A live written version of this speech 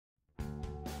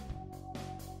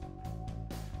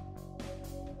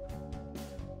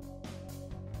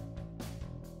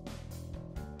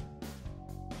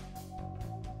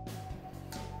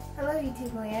Hello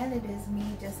YouTube land, it is me,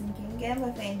 Justin King, again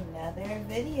with another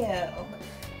video.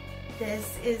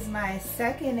 This is my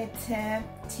second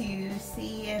attempt to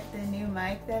see if the new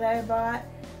mic that I bought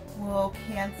will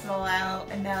cancel out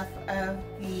enough of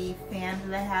the fan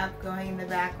that I have going in the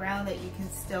background that you can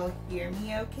still hear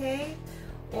me okay,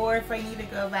 or if I need to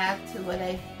go back to what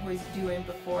I was doing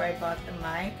before I bought the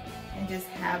mic and just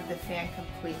have the fan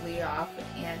completely off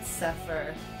and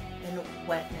suffer in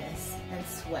wetness and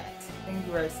sweat and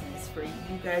grossness for you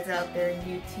guys out there in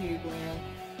YouTube land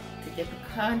to get the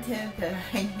content that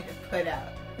I need to put out.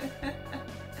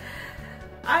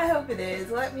 I hope it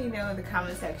is. Let me know in the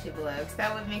comment section below, because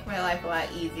that would make my life a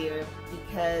lot easier,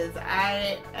 because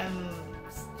I am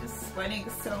just sweating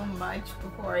so much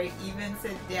before I even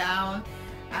sit down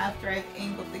after I've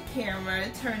angled the camera,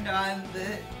 turned on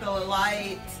the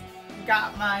light,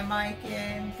 got my mic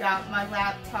in, got my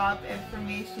laptop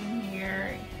information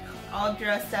here, all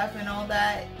dressed up and all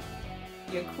that.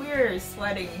 Your queer is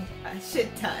sweating a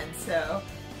shit ton, so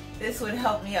this would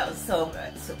help me out so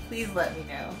much, so please let me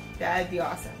know. That'd be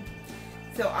awesome.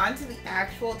 So on to the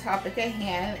actual topic at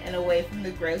hand and away from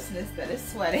the grossness that is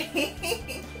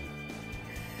sweating.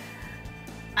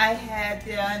 I had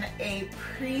done a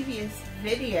previous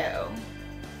video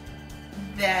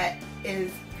that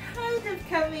is kind of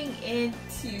coming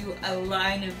into a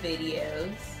line of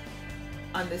videos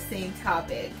on the same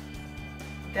topic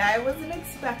that I wasn't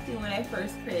expecting when I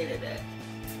first created it.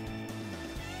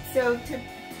 So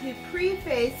to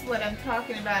preface what I'm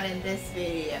talking about in this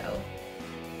video,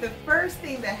 the first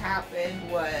thing that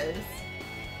happened was,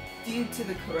 due to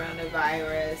the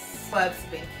coronavirus, clubs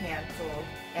have been canceled,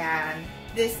 and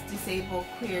this disabled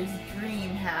queer's dream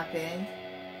happened,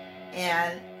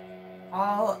 and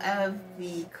all of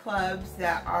the clubs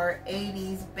that are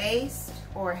 80s based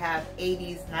or have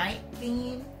 80s night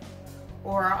theme,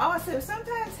 or also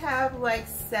sometimes have like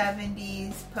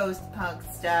 70s post-punk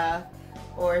stuff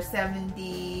or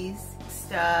 70s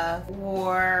stuff,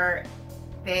 or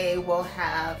they will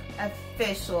have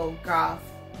official goth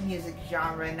music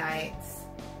genre nights.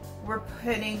 We're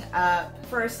putting up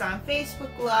first on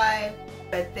Facebook Live,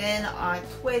 but then on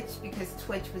Twitch, because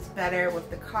Twitch was better with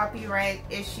the copyright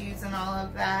issues and all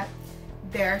of that,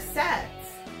 their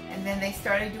sets. And then they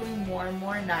started doing more and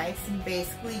more nights, and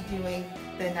basically doing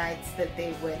the nights that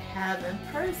they would have in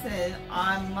person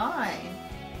online.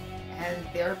 And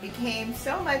there became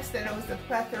so much that it was a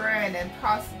plethora and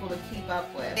impossible to keep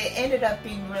up with. It ended up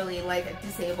being really like a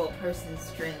disabled person's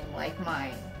dream, like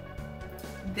mine.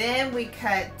 Then we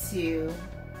cut to,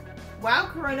 while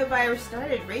coronavirus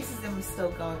started, racism was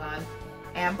still going on,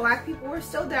 and black people were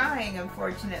still dying,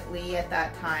 unfortunately, at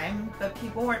that time, but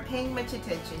people weren't paying much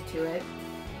attention to it.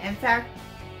 In fact,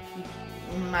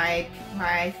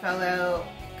 my fellow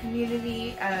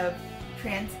community of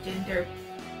transgender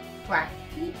black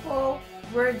people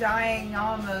were dying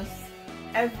almost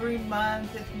every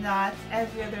month, if not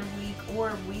every other week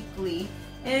or weekly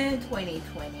in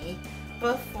 2020.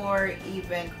 Before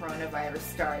even coronavirus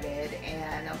started,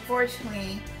 and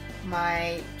unfortunately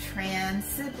my trans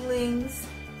siblings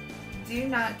do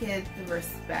not get the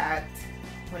respect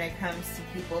when it comes to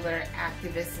people that are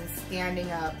activists and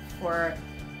standing up for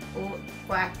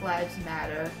Black Lives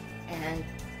Matter and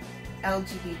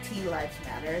LGBT Lives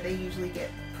Matter. They usually get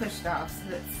pushed off,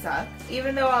 so that sucks.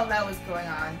 Even though all that was going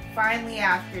on, finally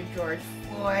after George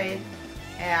Floyd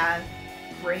and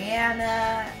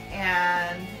Brianna,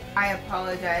 and I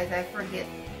apologize, I forget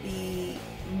the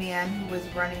man who was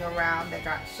running around that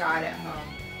got shot at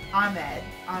home. Ahmed,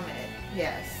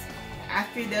 yes.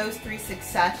 After those three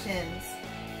successions,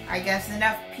 I guess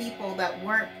enough people that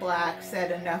weren't black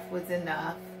said enough was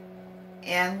enough,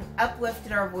 and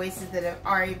uplifted our voices that have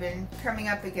already been coming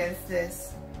up against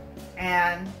this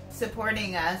and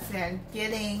supporting us and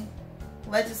getting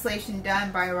legislation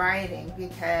done by rioting,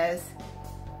 because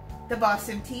the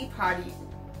Boston Tea Party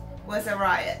was a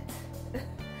riot.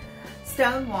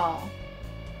 Stonewall,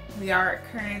 we are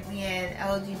currently in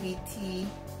LGBT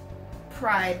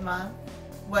Pride Month,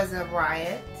 was a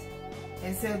riot.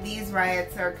 And so these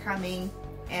riots are coming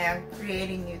and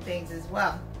creating new things as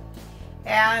well.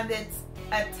 And it's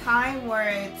a time where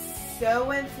it's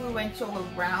so influential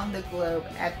around the globe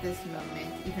at this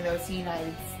moment, even though it's the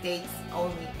United States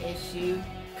only issue.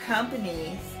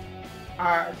 Companies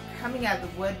are coming out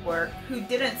of the woodwork who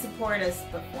didn't support us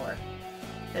before,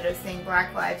 that are saying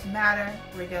Black Lives Matter,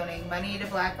 we're donating money to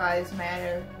Black Lives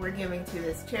Matter, we're giving to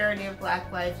this charity of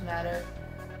Black Lives Matter,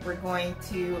 we're going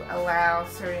to allow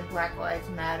certain Black Lives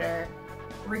Matter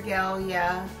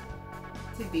regalia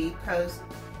to be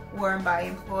worn by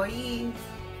employees,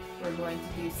 we're going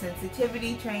to do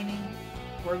sensitivity training,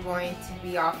 we're going to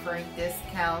be offering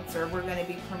discounts, or we're going to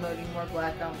be promoting more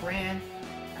black-owned brand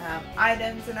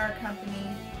items in our company,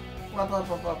 blah, blah,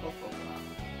 blah, blah, blah, blah, blah.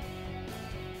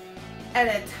 At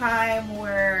a time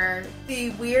where the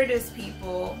weirdest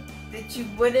people that you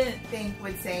wouldn't think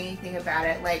would say anything about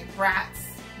it, like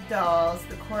Bratz dolls,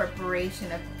 the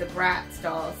corporation of the Bratz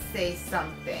dolls, say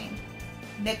something.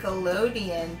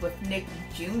 Nickelodeon with Nick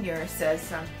Jr. says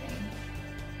something.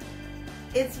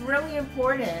 It's really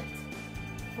important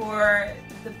for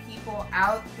the people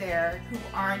out there who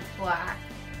aren't black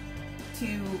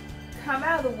to come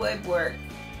out of the woodwork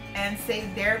and say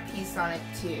their piece on it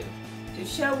too, to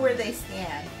show where they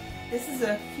stand. This is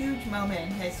a huge moment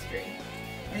in history.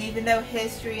 And even though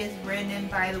history is written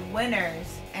by the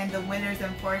winners, and the winners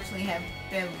unfortunately have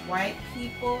been white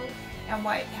people and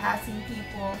white passing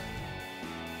people,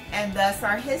 and thus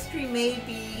our history may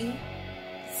be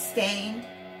stained.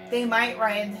 They might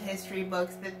write in the history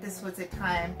books that this was a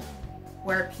time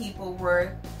where people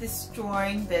were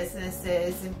destroying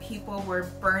businesses and people were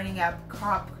burning up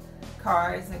cop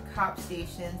cars and cop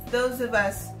stations. Those of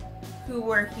us who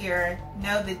were here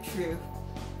know the truth,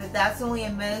 that that's only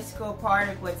a minuscule part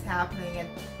of what's happening, and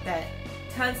that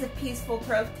tons of peaceful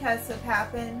protests have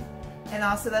happened, and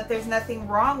also that there's nothing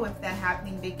wrong with that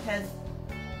happening, because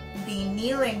the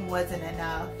kneeling wasn't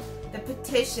enough, the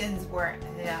petitions weren't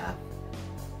enough,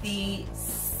 the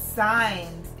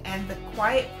signs and the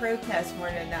quiet protests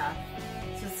weren't enough.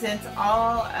 So since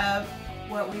all of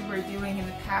what we were doing in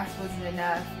the past wasn't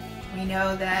enough, we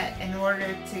know that in order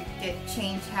to get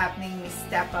change happening, we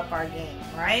step up our game,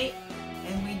 right?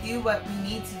 And we do what we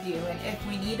need to do. And if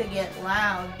we need to get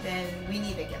loud, then we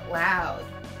need to get loud.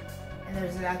 And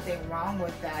there's nothing wrong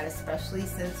with that, especially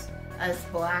since us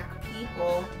black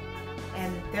people,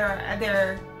 and there are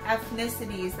other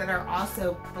ethnicities that are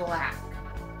also black,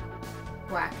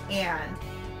 and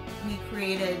we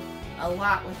created a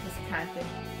lot with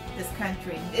this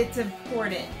country. It's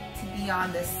important to be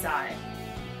on this side.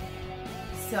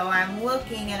 So I'm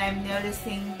looking and I'm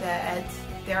noticing that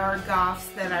there are goths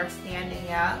that are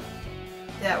standing up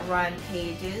that run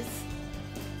pages.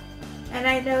 And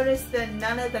I noticed that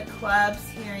none of the clubs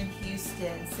here in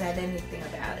Houston said anything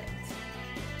about it.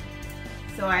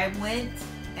 So I went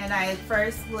and I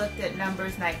first looked at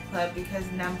Numbers Nightclub, because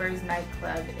Numbers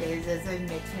Nightclub is, as I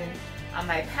mentioned on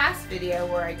my past video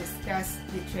where I discussed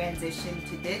the transition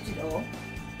to digital,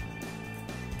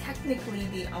 technically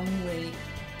the only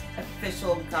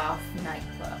official goth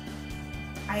nightclub.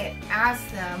 I had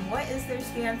asked them what is their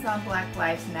stance on Black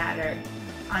Lives Matter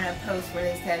on a post where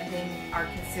they said they are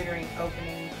considering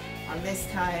opening on this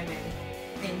time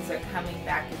and things are coming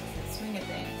back into the swing of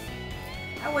things.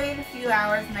 I waited a few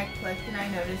hours and I clicked and I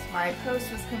noticed my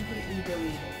post was completely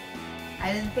deleted.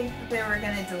 I didn't think that they were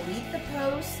going to delete the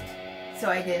post, so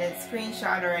I didn't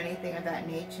screenshot or anything of that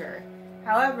nature.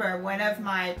 However, one of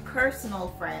my personal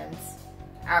friends,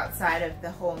 outside of the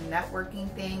whole networking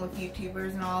thing with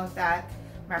YouTubers and all of that,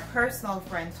 my personal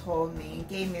friend told me and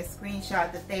gave me a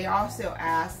screenshot that they also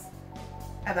asked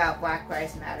about Black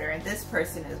Lives Matter, and this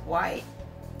person is white,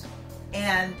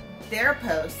 and their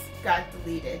post got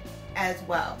deleted as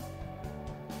well.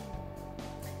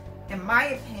 In my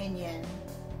opinion,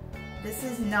 this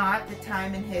is not the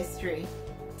time in history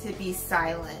to be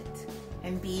silent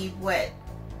and be what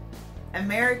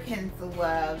Americans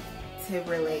love to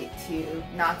relate to,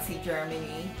 Nazi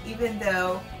Germany, even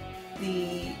though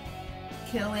the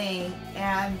killing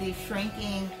and the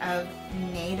shrinking of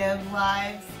Native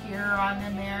lives here on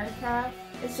America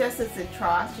is just as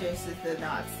atrocious as the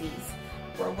Nazis.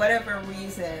 For whatever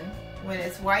reason, when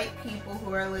it's white people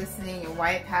who are listening and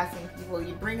white passing people,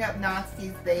 you bring up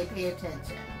Nazis, they pay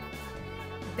attention.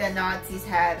 The Nazis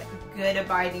had good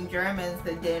abiding Germans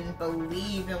that didn't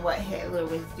believe in what Hitler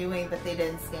was doing, but they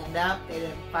didn't stand up, they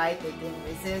didn't fight, they didn't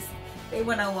resist. They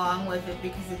went along with it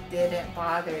because it didn't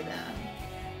bother them.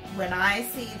 When I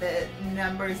see that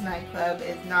Numbers Nightclub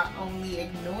is not only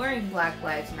ignoring Black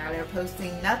Lives Matter,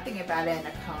 posting nothing about it in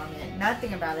a comment,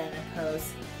 nothing about it in a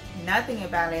post, nothing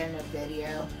about it in a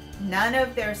video, none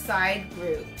of their side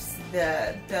groups,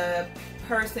 the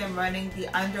person running the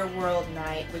Underworld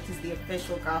Night, which is the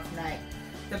official goth night,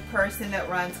 the person that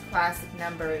runs Classic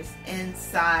Numbers,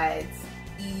 Insides,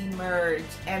 Emerge,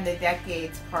 and the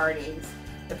Decades parties,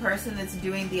 the person that's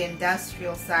doing the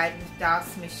industrial side with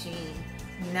DOS Machine,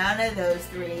 none of those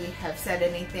three have said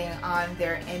anything on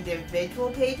their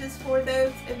individual pages for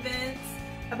those events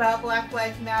about Black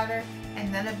Lives Matter,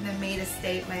 and none of them made a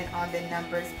statement on the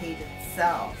Numbers page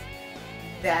itself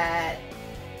that,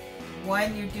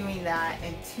 one, you're doing that,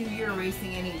 and two, you're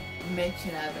erasing any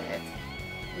mention of it.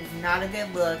 is not a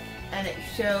good look, and it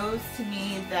shows to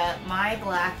me that my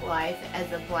black life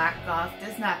as a black goth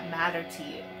does not matter to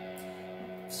you.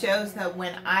 It shows that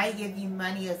when I give you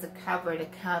money as a cover to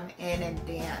come in and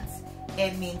dance,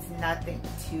 it means nothing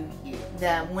to you.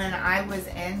 That when I was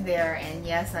in there, and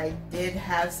yes, I did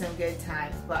have some good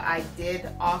times, but I did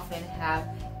often have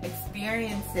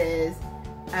experiences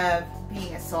of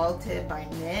being assaulted by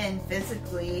men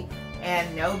physically,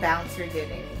 and no bouncer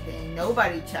did anything.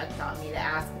 Nobody checked on me to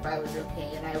ask if I was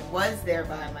okay, and I was there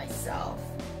by myself.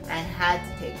 I had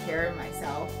to take care of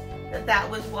myself. That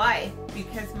was why,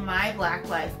 because my black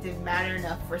life didn't matter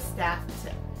enough for staff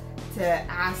to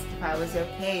ask if I was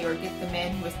okay, or get the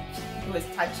man who was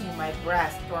touching my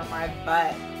breast or my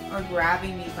butt or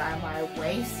grabbing me by my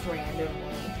waist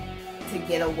randomly to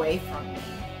get away from me.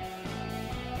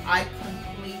 I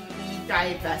completely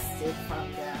divested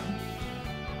from them.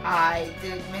 I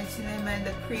did mention them in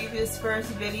the previous first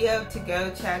video to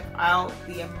go check out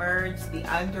the Emerge, the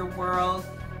Underworld,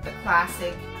 the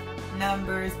classic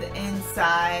Numbers, the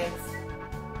Insides,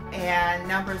 and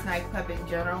Numbers nightclub in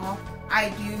general. I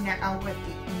do now, with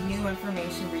the new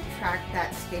information, retract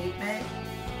that statement,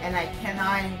 and I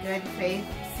cannot in good faith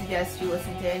suggest you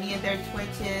listen to any of their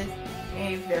Twitches,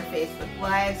 any of their Facebook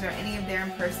Lives, or any of their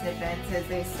in-person events as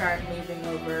they start moving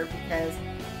over, because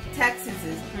Texas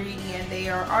is greedy and they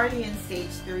are already in stage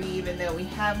 3, even though we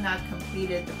have not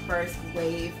completed the first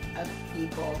wave of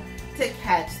people to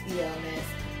catch the illness,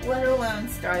 let alone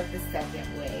start the second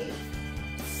wave.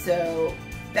 So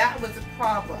that was a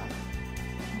problem.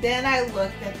 Then I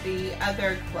looked at the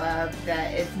other club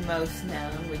that is most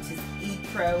known, which is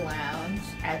Etro Lounge.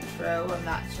 Etro, I'm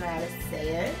not sure how to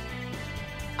say it.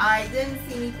 I didn't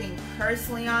see anything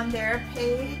personally on their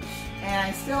page, and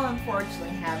I still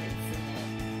unfortunately haven't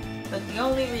seen it. But the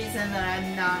only reason that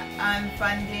I'm not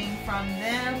unfunding from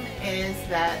them is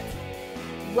that,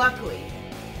 luckily,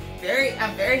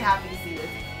 I'm very happy to see this.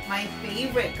 My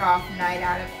favorite goth night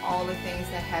out of all the things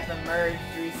that have emerged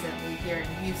recently here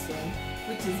in Houston,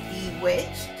 which is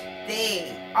Bewitched,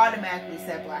 they automatically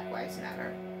said Black Lives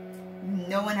Matter.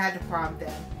 No one had to prompt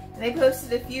them. And they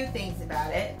posted a few things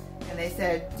about it, and they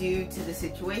said due to the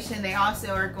situation, they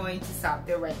also are going to stop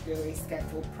their regularly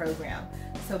scheduled program.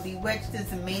 So Bewitched is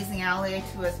an amazing ally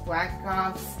to us black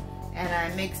goths,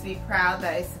 and it makes me proud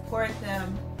that I support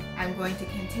them. I'm going to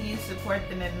continue to support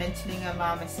them and mentioning them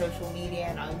on my social media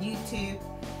and on YouTube.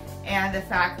 And the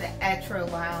fact that Etro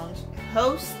Lounge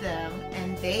hosts them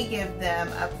and they give them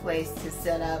a place to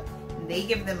set up, and they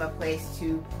give them a place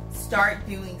to start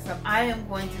doing something. I am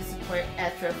going to support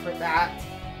Etro for that,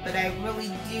 but I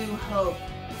really do hope,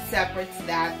 separate to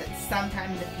that, that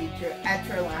sometime in the future,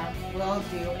 Etro Lounge will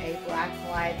do a Black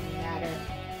Lives Matter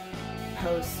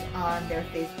post on their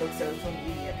Facebook social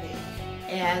media page.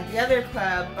 And the other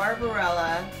club,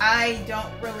 Barbarella, I've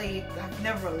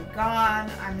never really gone.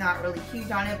 I'm not really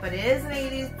huge on it, but it is an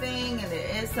 80s thing, and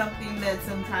it is something that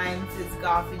sometimes is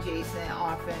goth adjacent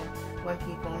often when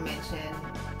people mention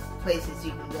places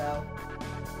you can go.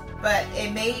 But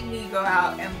it made me go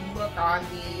out and look on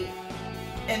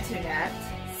the internet,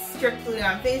 strictly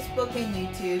on Facebook and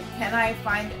YouTube. Can I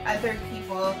find other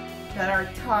people that are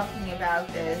talking about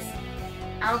this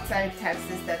outside of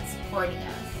Texas that's supporting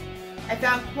us? I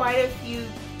found quite a few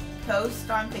posts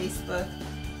on Facebook,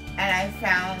 and I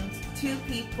found 2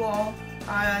 people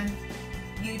on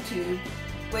YouTube,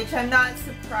 which I'm not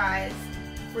surprised.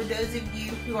 For those of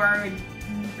you who are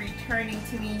returning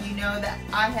to me, you know that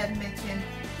I have mentioned,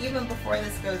 even before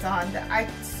this goes on, that I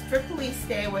strictly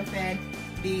stay within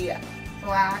the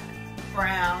black,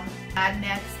 brown,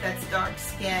 Latinx that's dark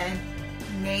skinned,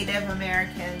 Native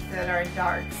Americans that are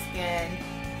dark skinned,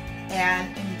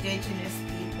 and indigenous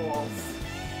people's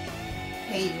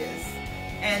pages.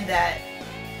 And that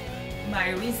my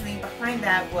reasoning behind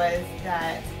that was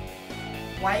that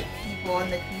white people in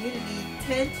the community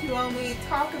tend to only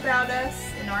talk about us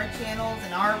in our channels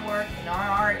and our work and our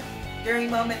art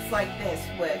during moments like this,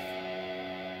 with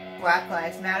Black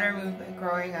Lives Matter movement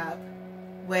growing up,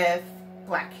 with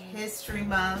Black History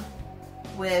Month,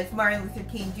 with Martin Luther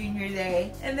King Jr.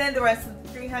 Day, and then the rest of the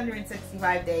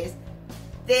 365 days.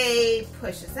 They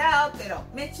push us out, they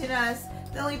don't mention us,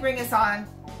 they only bring us on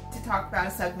to talk about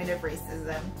a segment of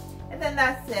racism, and then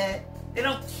that's it. They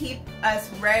don't keep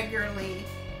us regularly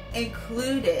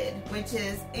included, which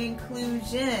is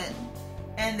inclusion,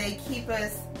 and they keep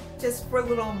us just for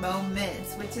little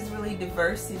moments, which is really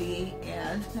diversity,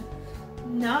 and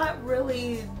not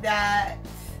really that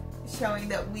showing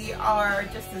that we are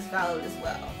just as valid as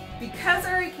well. Because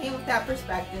I already came with that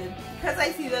perspective, because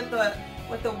I see that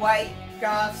what the white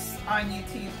goths on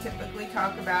YouTube typically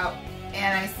talk about,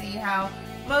 and I see how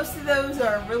most of those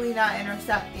are really not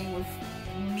intersecting with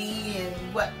me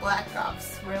and what black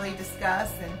goths really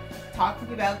discuss, and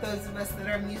talking about those of us that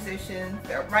are musicians,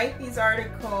 that write these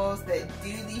articles, that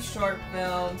do these short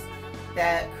films,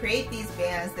 that create these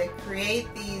bands, that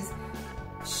create these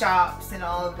shops and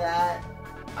all of that.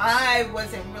 I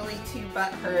wasn't really too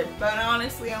butthurt, but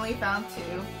honestly I only found 2.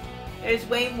 There's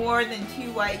way more than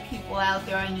 2 white people out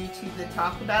there on YouTube that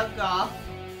talk about goth,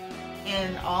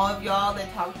 and all of y'all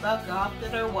that talk about goth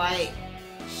that are white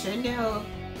should know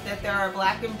that there are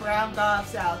black and brown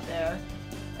goths out there,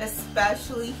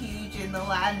 especially huge in the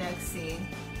Latinx scene.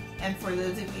 And for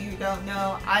those of you who don't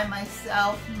know, I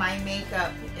myself, my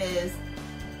makeup is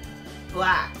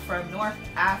black from North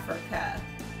Africa,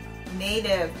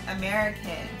 Native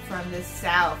American from the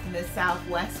South and the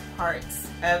Southwest parts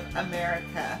of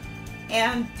America.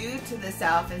 And due to the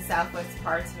South and Southwest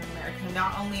parts of America,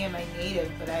 not only am I Native,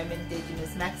 but I'm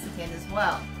indigenous Mexican as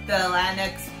well. The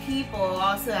Latinx people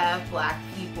also have black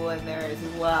people in there as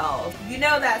well. You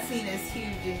know that scene is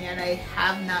huge, and yet I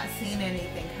have not seen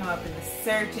anything come up in the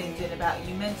search engine about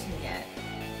you mentioning it.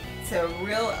 It's a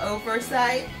real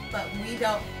oversight, but we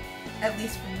don't, at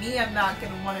least for me, I'm not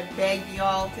going to want to beg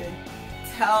y'all to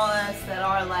tell us that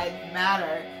our lives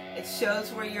matter. It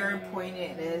shows where your point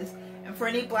is. And for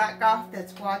any black goth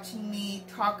that's watching me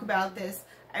talk about this,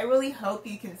 I really hope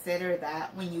you consider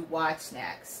that when you watch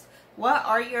next. What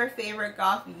are your favorite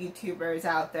goth YouTubers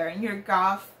out there and your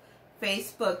goth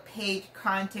Facebook page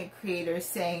content creators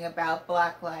saying about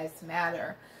Black Lives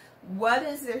Matter? What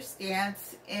is their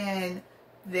stance in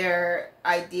their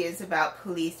ideas about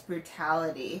police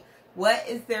brutality? What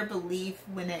is their belief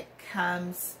when it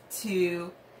comes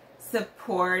to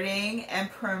supporting and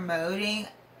promoting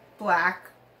black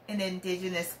and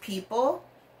indigenous people?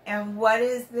 And what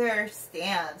is their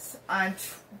stance on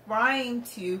trying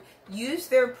to use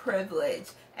their privilege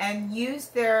and use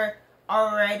their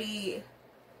already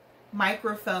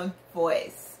microphone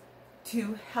voice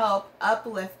to help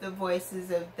uplift the voices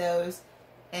of those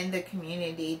in the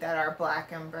community that are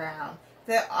black and brown,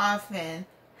 that often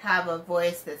have a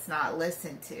voice that's not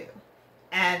listened to?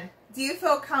 And do you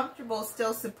feel comfortable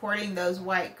still supporting those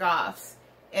white goths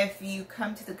if you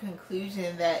come to the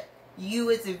conclusion that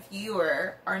you as a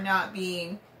viewer are not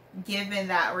being given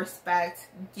that respect,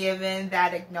 given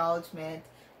that acknowledgement,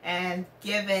 and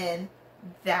given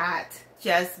that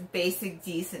just basic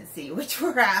decency which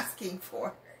we're asking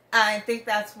for? I think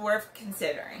that's worth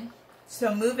considering.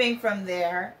 So moving from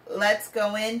there, let's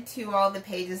go into all the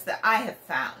pages that I have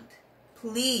found.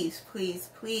 Please, please,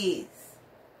 please,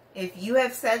 if you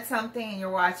have said something and you're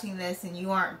watching this and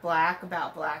you aren't black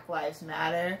about Black Lives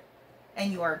Matter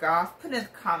and you are goth, put it in the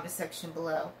comment section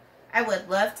below. I would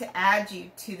love to add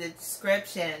you to the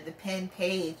description and the pinned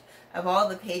page of all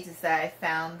the pages that I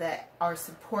found that are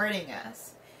supporting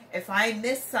us. If I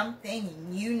missed something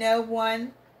and you know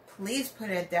one, please put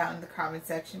it down in the comment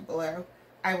section below.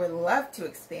 I would love to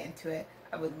expand to it.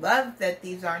 I would love that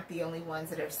these aren't the only ones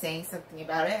that are saying something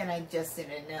about it and I just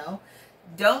didn't know.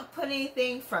 Don't put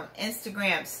anything from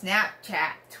Instagram,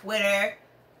 Snapchat, Twitter.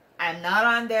 I'm not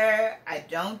on there. I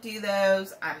don't do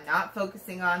those. I'm not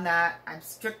focusing on that. I'm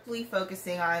strictly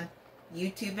focusing on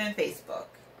YouTube and Facebook.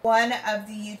 One of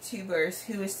the YouTubers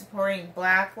who is supporting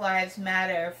Black Lives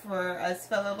Matter for us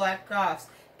fellow black goths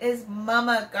is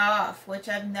Mama Goth, which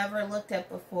I've never looked at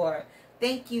before.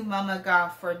 Thank you, Mama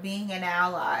Goth, for being an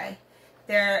ally.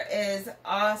 There is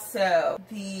also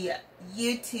the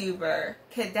YouTuber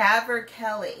Cadaver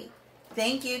Kelly.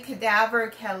 Thank you, Cadaver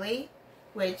Kelly,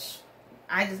 which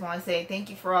I just want to say thank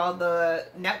you for all the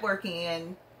networking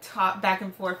and talk back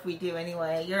and forth we do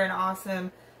anyway. You're an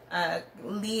awesome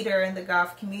leader in the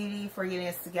goth community for getting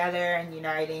us together and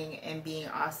uniting and being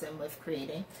awesome with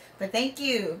creating. But thank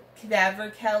you,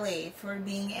 Cadaver Kelly, for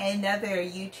being another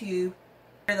YouTuber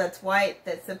that's white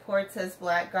that supports us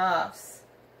black goths.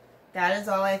 That is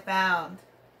all I found.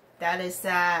 That is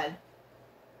sad.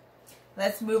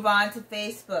 Let's move on to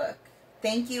Facebook.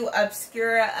 Thank you,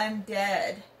 Obscura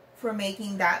Undead, for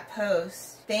making that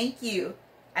post. Thank you.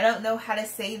 I don't know how to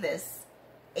say this.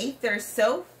 Ether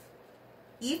Soph,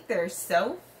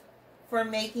 for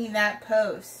making that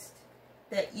post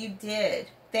that you did.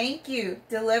 Thank you,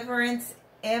 Deliverance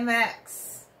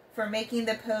MX, for making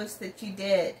the post that you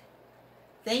did.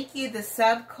 Thank you, The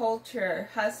Subculture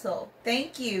Hustle.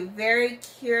 Thank you, Very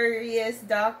Curious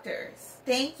Doctors.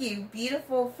 Thank you,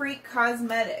 Beautiful Freak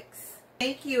Cosmetics.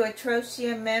 Thank you,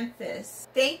 Atrocia Memphis.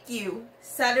 Thank you,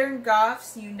 Southern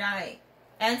Goths Unite.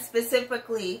 And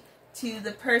specifically to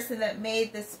the person that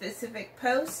made the specific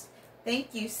post,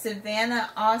 thank you,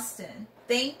 Savannah Austin.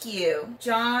 Thank you,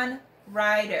 John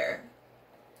Ryder.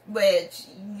 which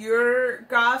your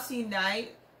Goths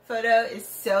Unite photo is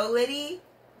so litty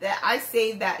that I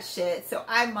saved that shit. So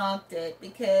I mocked it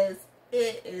because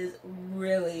it is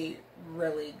really,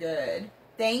 really good.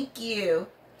 Thank you,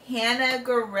 Hannah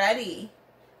Goretti.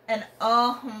 And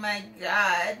oh my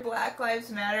god, Black Lives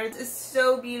Matter is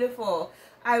so beautiful.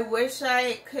 I wish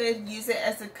I could use it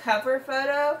as a cover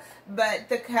photo, but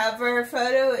the cover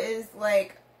photo is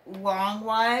like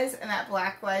long-wise and that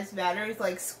Black Lives Matter is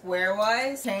like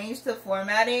square-wise. Change the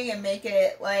formatting and make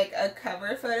it like a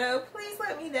cover photo. Please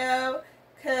let me know,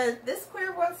 because this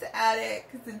queer wants to add it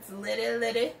because it's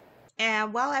litty.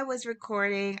 And while I was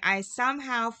recording, I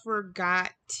somehow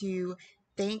forgot to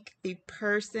thank the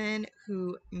person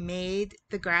who made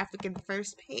the graphic in the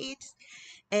first page.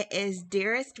 It is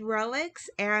Dearest Relics,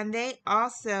 and they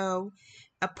also,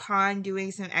 upon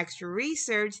doing some extra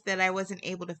research that I wasn't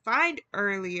able to find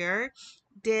earlier,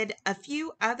 did a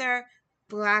few other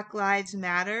Black Lives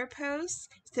Matter posts.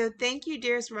 So thank you,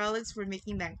 Dearest Relics, for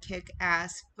making that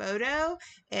kick-ass photo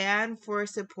and for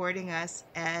supporting us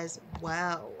as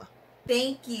well.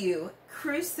 Thank you,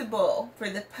 Crucible, for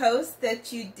the post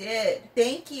that you did.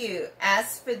 Thank you,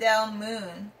 Asphodel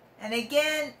Moon. And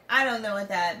again, I don't know what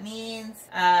that means.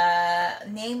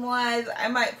 Name-wise, I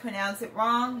might pronounce it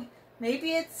wrong.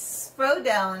 Maybe it's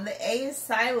Spodel and the A is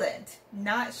silent.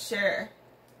 Not sure.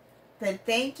 But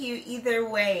thank you either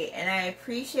way, and I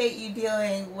appreciate you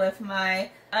dealing with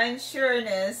my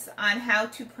unsureness on how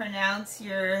to pronounce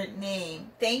your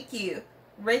name. Thank you,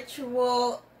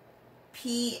 Ritual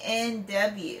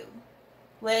PNW,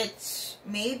 which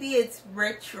maybe it's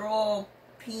Ritual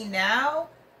P now,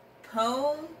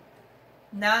 Pone,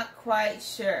 not quite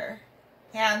sure.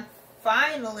 And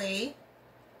finally,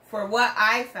 for what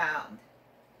I found,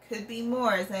 could be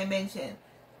more as I mentioned,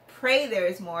 pray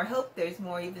there's more, hope there's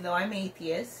more, even though I'm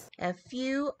atheist. A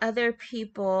few other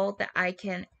people that I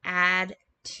can add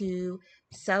to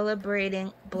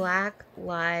celebrating Black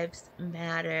Lives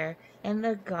Matter and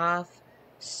the goth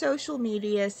social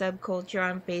media subculture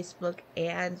on Facebook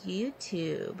and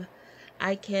YouTube.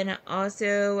 I can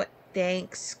also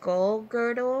thank Skull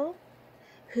Girdle,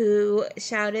 who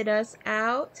shouted us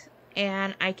out,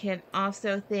 and I can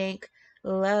also thank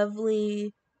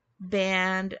lovely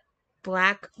band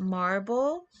Black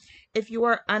Marble. If you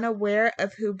are unaware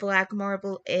of who Black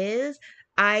Marble is,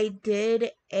 I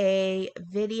did a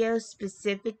video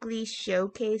specifically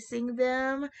showcasing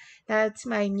them. That's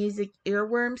my music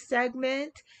earworm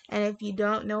segment. And if you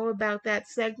don't know about that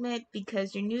segment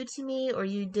because you're new to me or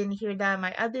you didn't hear that in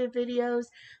my other videos,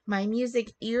 my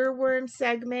music earworm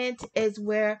segment is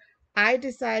where I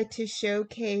decide to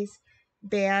showcase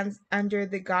bands under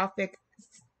the gothic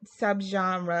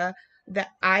subgenre that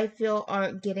I feel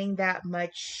aren't getting that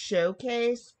much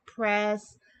showcase,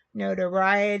 press,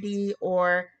 notoriety,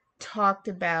 or talked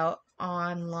about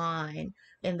online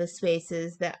in the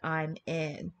spaces that I'm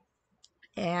in.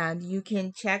 And you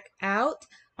can check out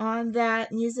on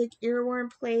that music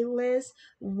earworm playlist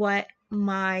what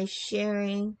my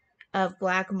sharing of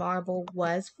Black Marble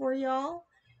was for y'all.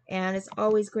 And it's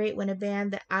always great when a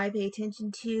band that I pay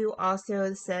attention to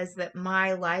also says that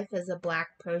my life as a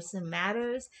Black person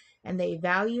matters, and they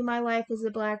value my life as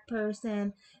a Black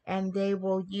person, and they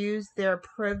will use their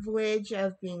privilege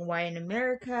of being white in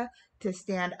America to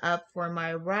stand up for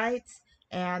my rights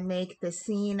and make the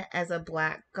scene as a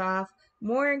Black goth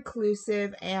more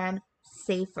inclusive and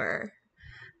safer.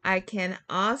 I can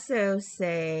also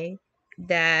say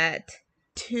that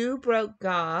Two Broke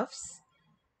Goths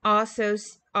also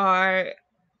are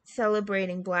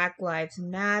celebrating Black Lives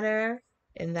Matter,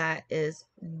 and that is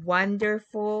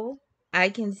wonderful. I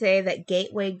can say that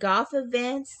Gateway Goth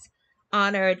Events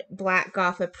honored Black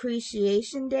Goth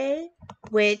Appreciation Day,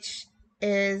 which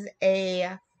is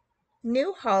a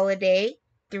new holiday,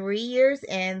 3 years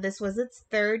in. This was its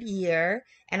third year,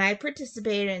 and I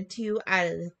participated in 2 out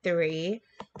of the 3.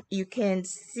 You can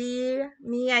see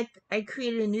me, I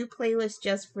created a new playlist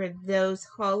just for those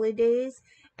holidays,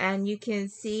 and you can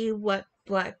see what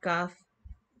Black Goth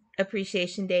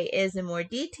Appreciation Day is in more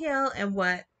detail and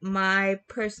what my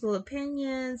personal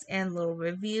opinions and little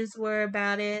reviews were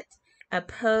about it. A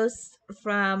post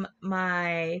from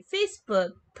my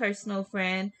Facebook personal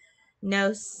friend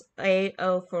Nos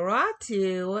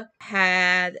Aoforatu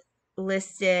had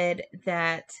listed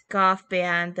that goth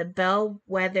band the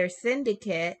Bellwether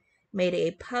Syndicate made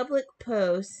a public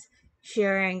post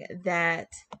sharing that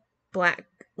Black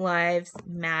Lives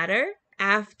Matter.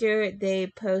 After they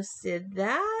posted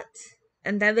that,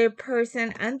 another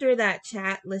person under that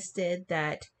chat listed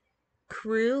that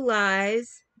Crew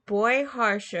Lies, Boy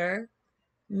Harsher,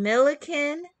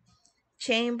 Milliken,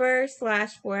 Chamber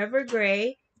 / Forever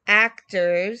Grey,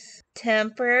 Actors,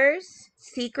 Tempers,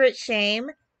 Secret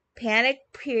Shame, Panic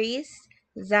Priest,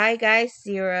 Zeitgeist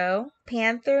Zero,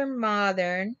 Panther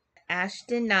Modern,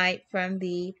 Ashton Knight from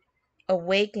the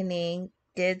Awakening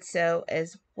did so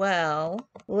as well.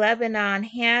 Lebanon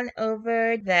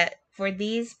Hanover, that for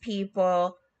these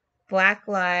people, Black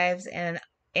lives and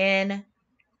in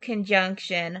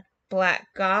conjunction, Black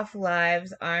goth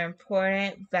lives are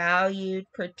important, valued,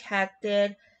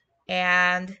 protected,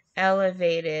 and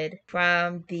elevated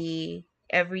from the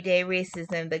everyday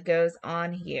racism that goes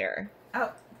on here.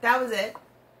 Oh, that was it.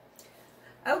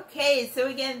 Okay, so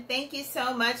again, thank you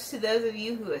so much to those of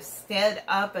you who have stood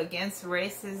up against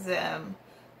racism,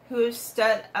 who have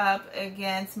stood up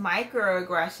against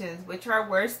microaggressions, which are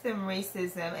worse than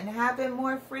racism and happen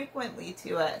more frequently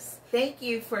to us. Thank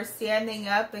you for standing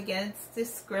up against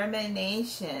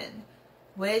discrimination,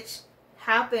 which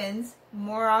happens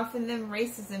more often than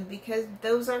racism because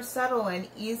those are subtle and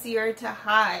easier to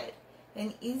hide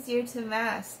and easier to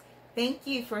mask. Thank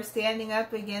you for standing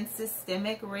up against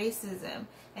systemic racism,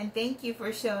 and thank you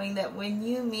for showing that when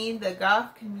you mean the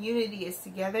goth community is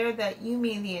together, that you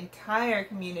mean the entire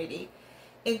community,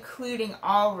 including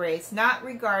all race, not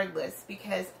regardless,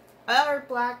 because our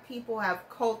Black people have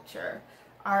culture,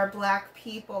 our Black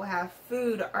people have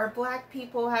food, our Black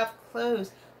people have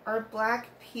clothes, our Black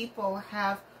people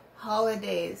have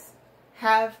holidays,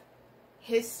 have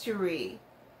history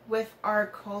with our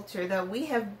culture that we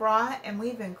have brought and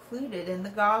we've included in the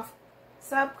goth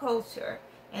subculture.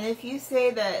 And if you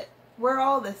say that we're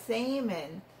all the same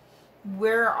and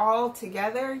we're all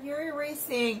together, you're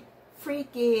erasing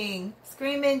freaking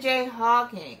Screamin' Jay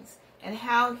Hawkins and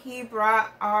how he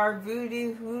brought our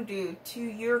voodoo hoodoo to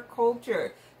your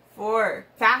culture for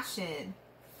fashion,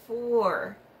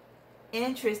 for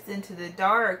interest into the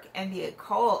dark and the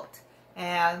occult.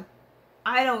 And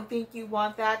I don't think you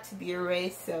want that to be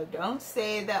erased, so don't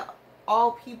say that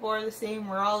all people are the same,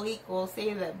 we're all equal.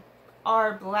 Say that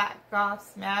our Black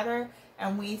goths matter,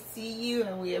 and we see you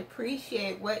and we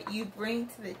appreciate what you bring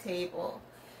to the table.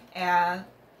 And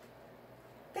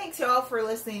thanks y'all for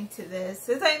listening to this.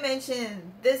 As I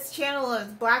mentioned, this channel is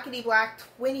Blackity Black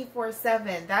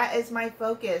 24/7. That is my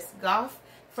focus, goth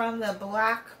from the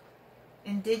Black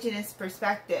indigenous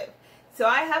perspective. So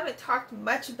I haven't talked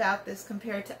much about this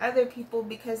compared to other people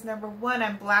because, number one,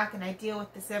 I'm Black and I deal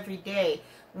with this every day.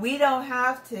 We don't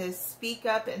have to speak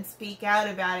up and speak out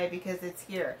about it because it's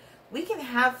here. We can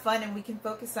have fun and we can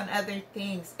focus on other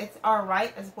things. It's our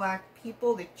right as Black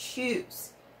people to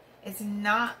choose. It's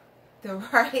not the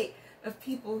right of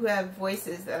people who have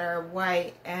voices that are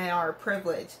white and are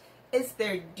privileged. It's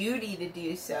their duty to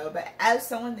do so. But as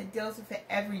someone that deals with it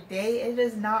every day, it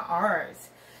is not ours.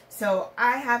 So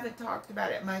I haven't talked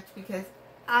about it much because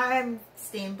I'm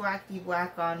staying Blackity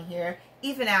Black on here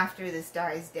even after this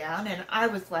dies down, and I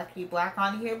was Blackity Black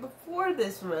on here before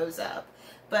this rose up.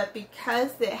 But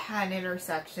because it had an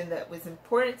intersection that was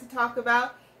important to talk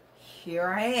about, here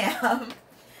I am.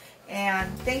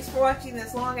 And thanks for watching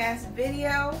this long ass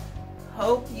video.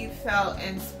 Hope you felt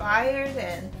inspired,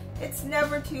 and it's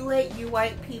never too late, you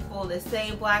white people, to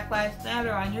say Black Lives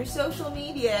Matter on your social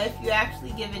media if you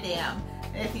actually give a damn.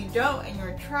 And if you don't and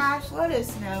you're trash, let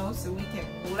us know so we can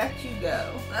let you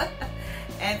go.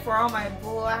 And for all my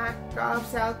Black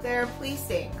goths out there, please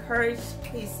stay encouraged,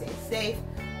 please stay safe.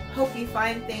 Hope you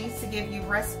find things to give you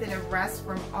respite and rest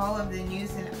from all of the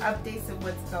news and updates of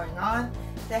what's going on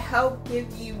to help give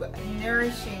you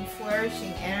nourishing,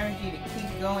 flourishing energy to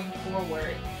keep going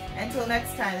forward. Until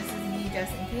next time, this is me,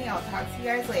 Justin King. I'll talk to you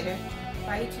guys later.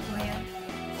 Bye, YouTube land.